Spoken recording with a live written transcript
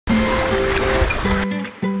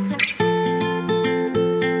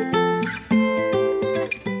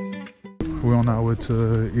way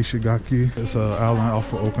to Ishigaki. It's an island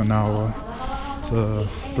off of Okinawa. It's a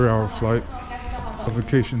 3-hour flight.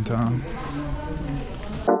 Vacation time.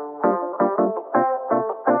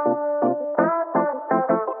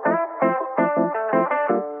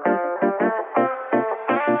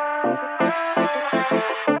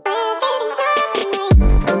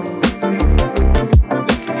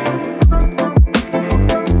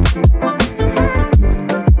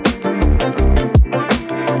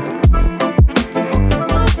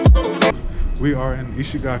 We are in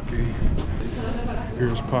Ishigaki.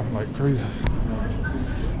 Here's popping like crazy.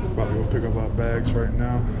 About to go pick up our bags right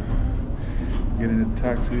now. Get in a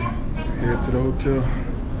taxi, head to the hotel.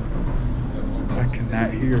 I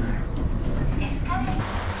cannot hear.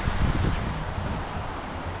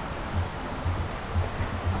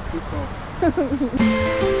 It's too cold.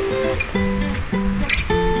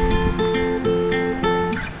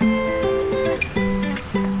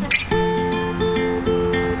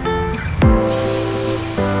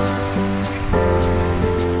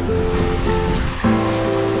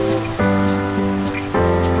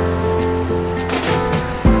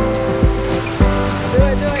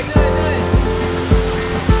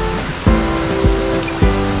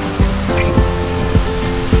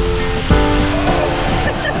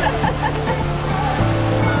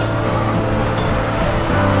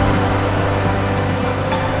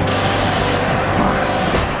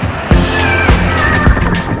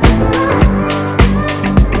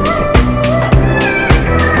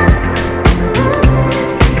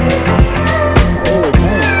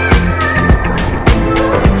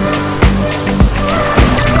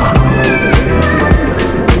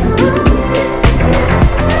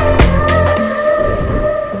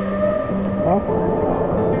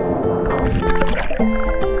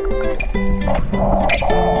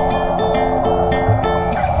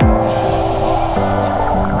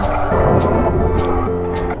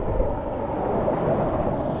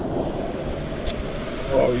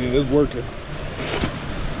 Oh yeah, it's working.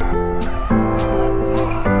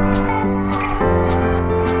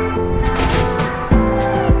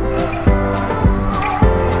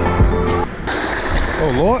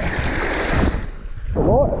 Oh Lord. Oh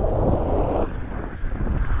Lord.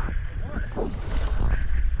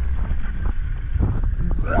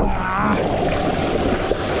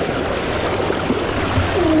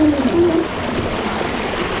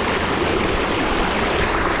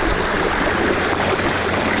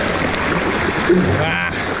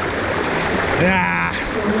 Yeah.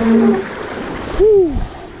 Whew.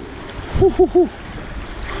 Whew, whew, whew.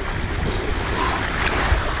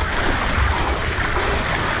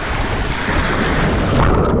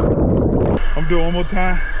 I'm doing one more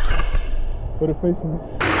time. Put it facing me.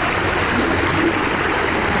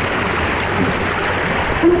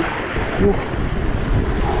 Whew.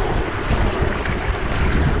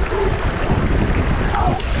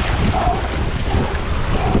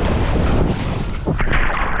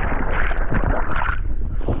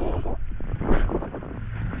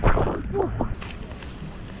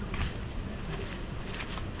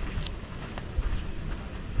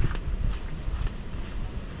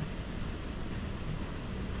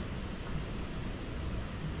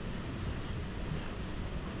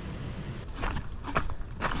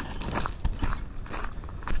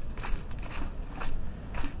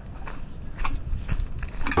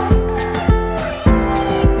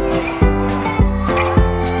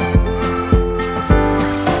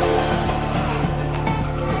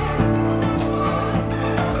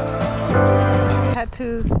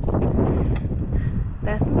 Tattoos.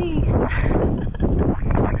 That's me.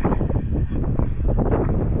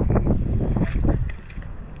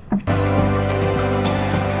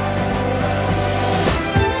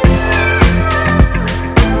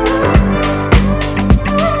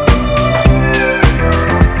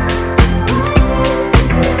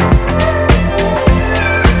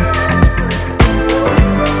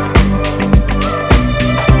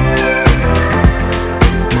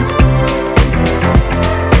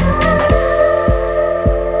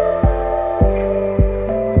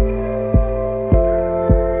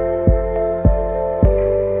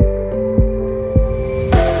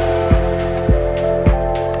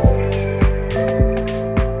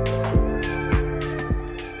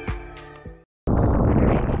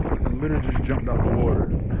 Jumped out the water.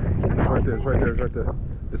 It's right there, it's right there, it's right there.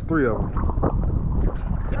 There's 3 of them.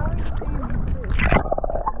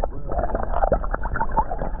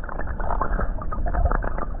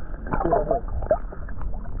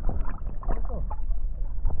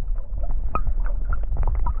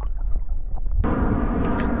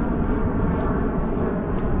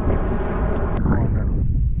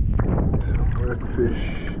 Where's the fish?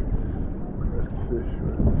 Where's the fish?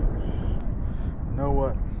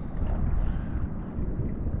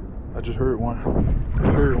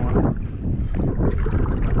 one. Clear one.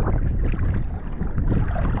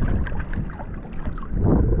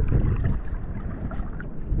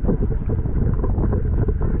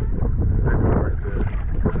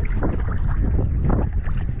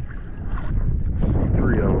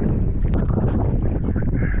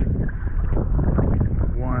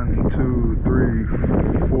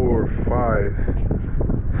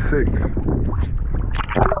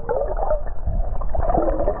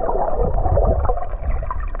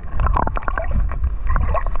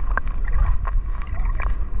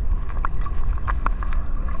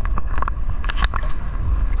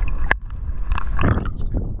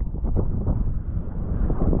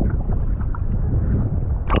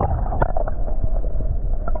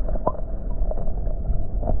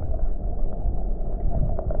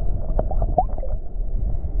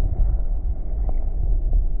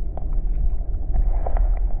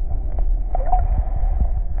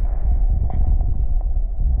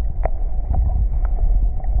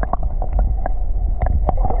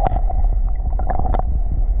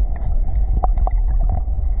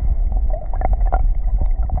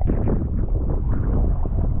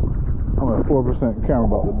 I'm at 4%, camera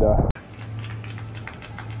about to die.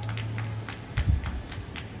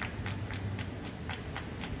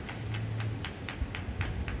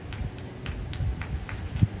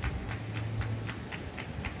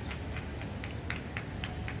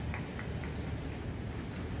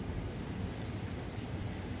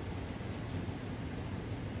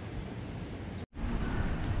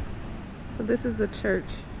 So this is the church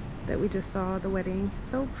that we just saw, the wedding.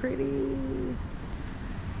 So pretty.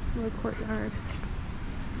 Little courtyard.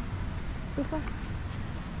 This way.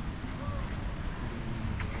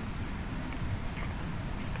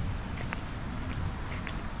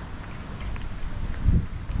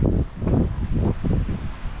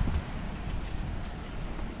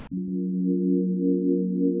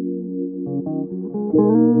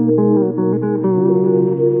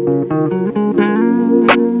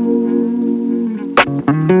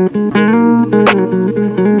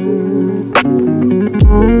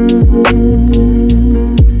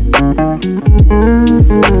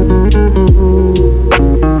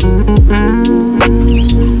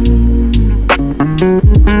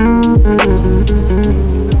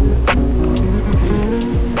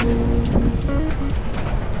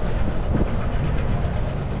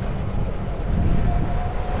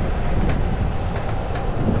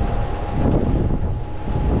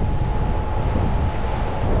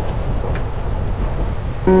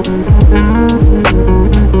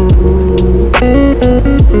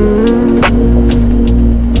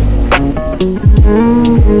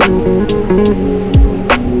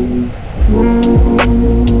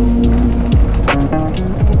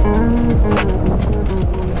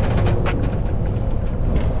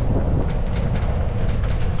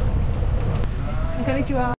 I'm gonna let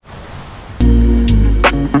you out.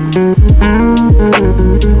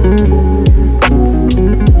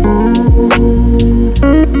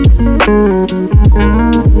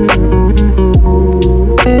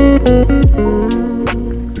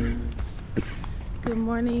 Good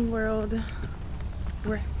morning, world.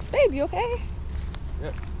 Babe, you okay?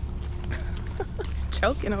 Yep. He's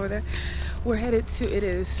choking over there. We're headed to, it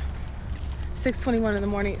is 6:21 in the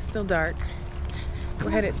morning. It's still dark.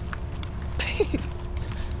 We're headed, babe,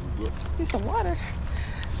 need some water.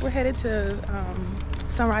 We're headed to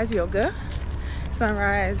sunrise yoga.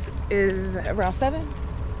 Sunrise is around 7.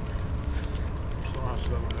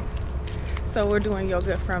 So we're doing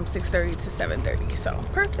yoga from 6:30 to 7:30. So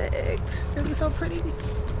perfect. It's gonna be so pretty.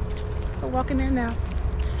 We're walking there now.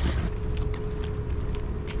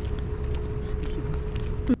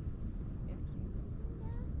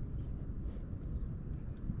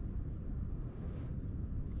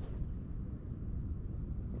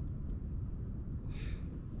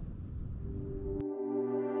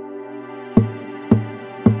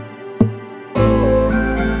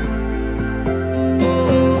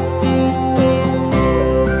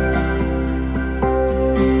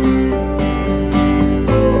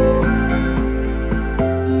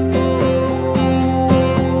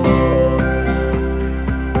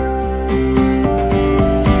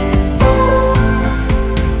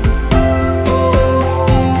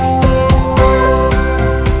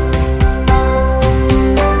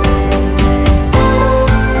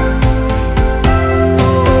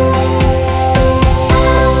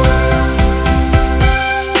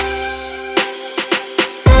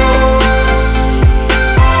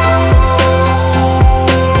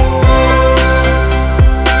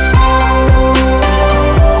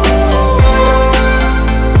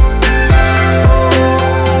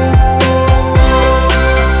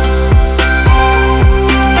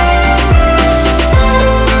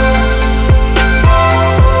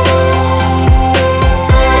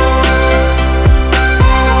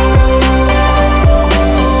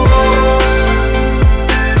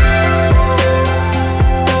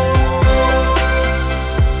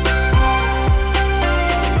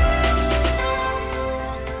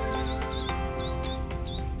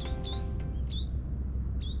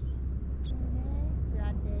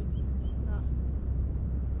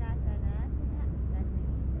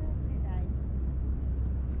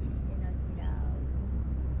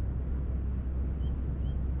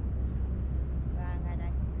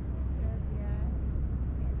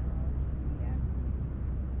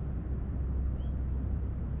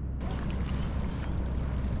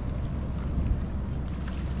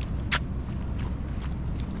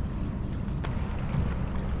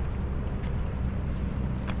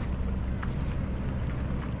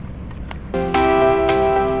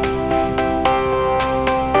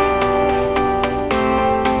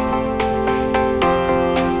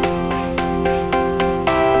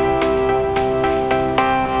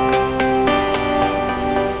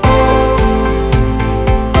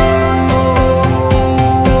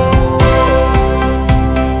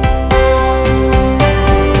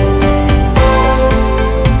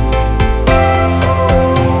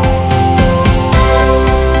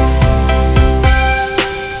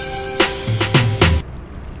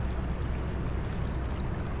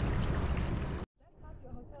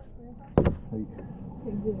 Wait.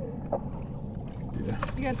 Okay, good. Yeah.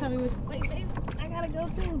 You gotta tell me which. Wait, babe, I gotta go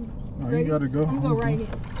too. Oh, Ready? you gotta go. I'm gonna go right in.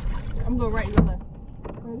 I'm gonna go right, you go left.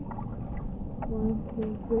 Ready? 1,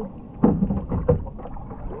 2, 3.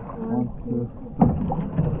 1, 2, 3.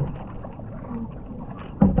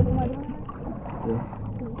 Am I doing it? Yeah.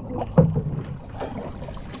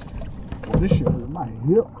 Well, this shit hurt my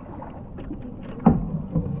hip.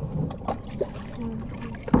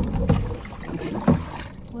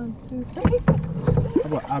 1, 2, 3.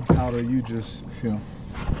 How about eye powder? You just film.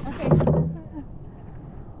 Okay.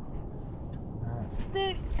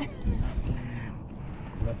 Stick.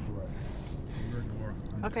 Left or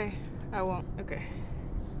right? Okay, I won't. Okay.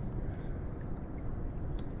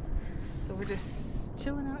 So we're just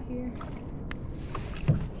chilling out here.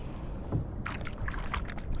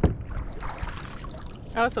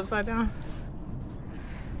 Oh, it's upside down.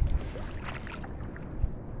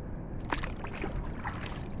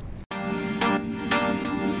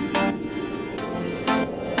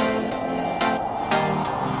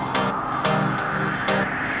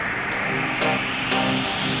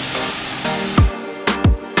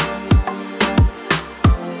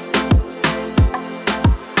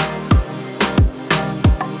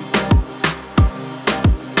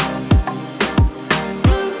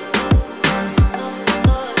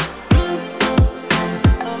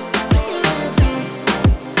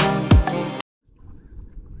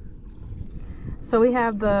 So we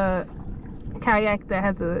have the kayak that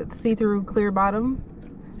has a see-through clear bottom,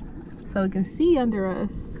 so we can see under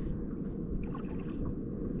us.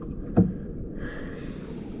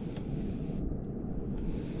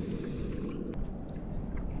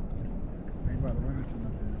 Ain't about to run into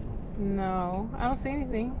nothing. No, I don't see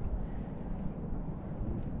anything.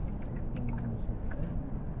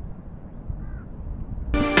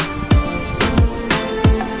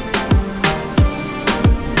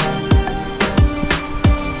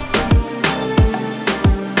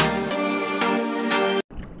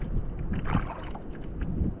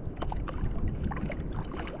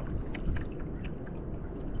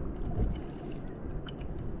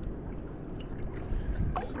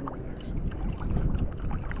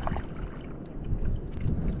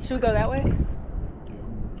 Should we go that way?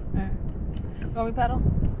 Yeah. Want me paddle?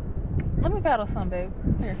 Let me paddle some, babe.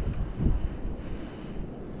 Here.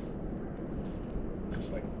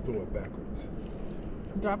 Just like throw it backwards.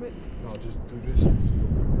 Drop it? No, just do this. Just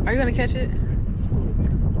throw Are you gonna catch it? it. Just throw it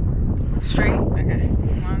there. Straight? Okay.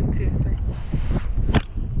 1, 2, 3.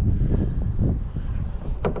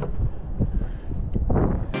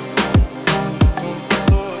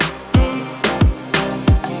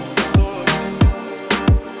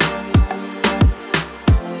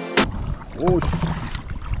 Oh shit.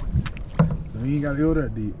 You ain't gotta go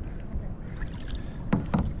that deep.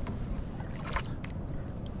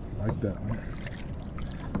 Like that, man.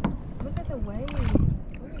 Look at the waves.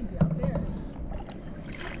 We need to be out there.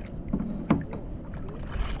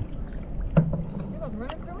 You about to run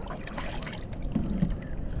it through?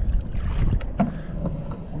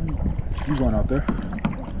 You going out there?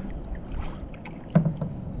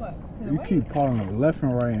 What? You keep paddling left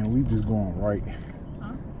and right, and we just going right.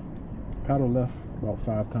 Huh? Paddle left about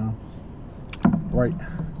 5 times. Right.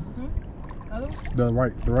 Other? The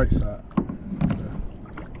right side.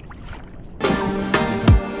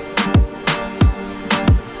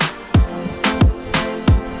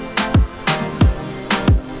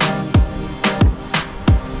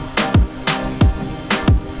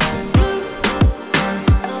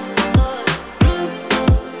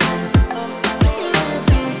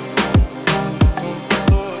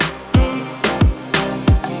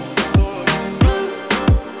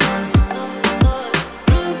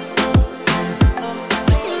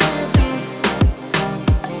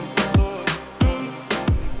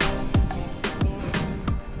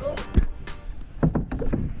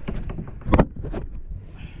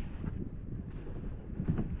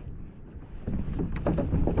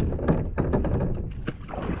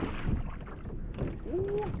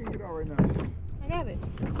 I got it.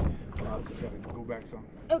 I just gotta go back some.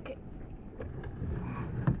 Okay.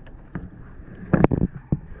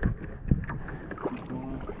 Keep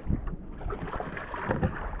going.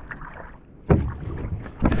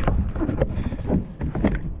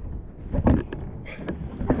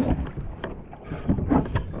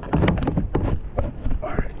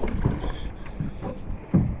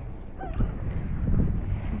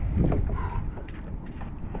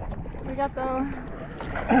 We got the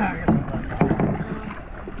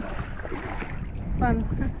fun.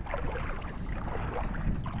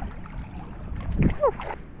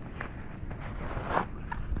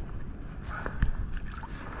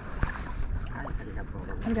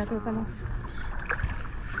 Arigatou gozaimasu.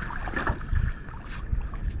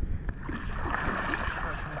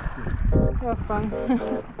 That was fun.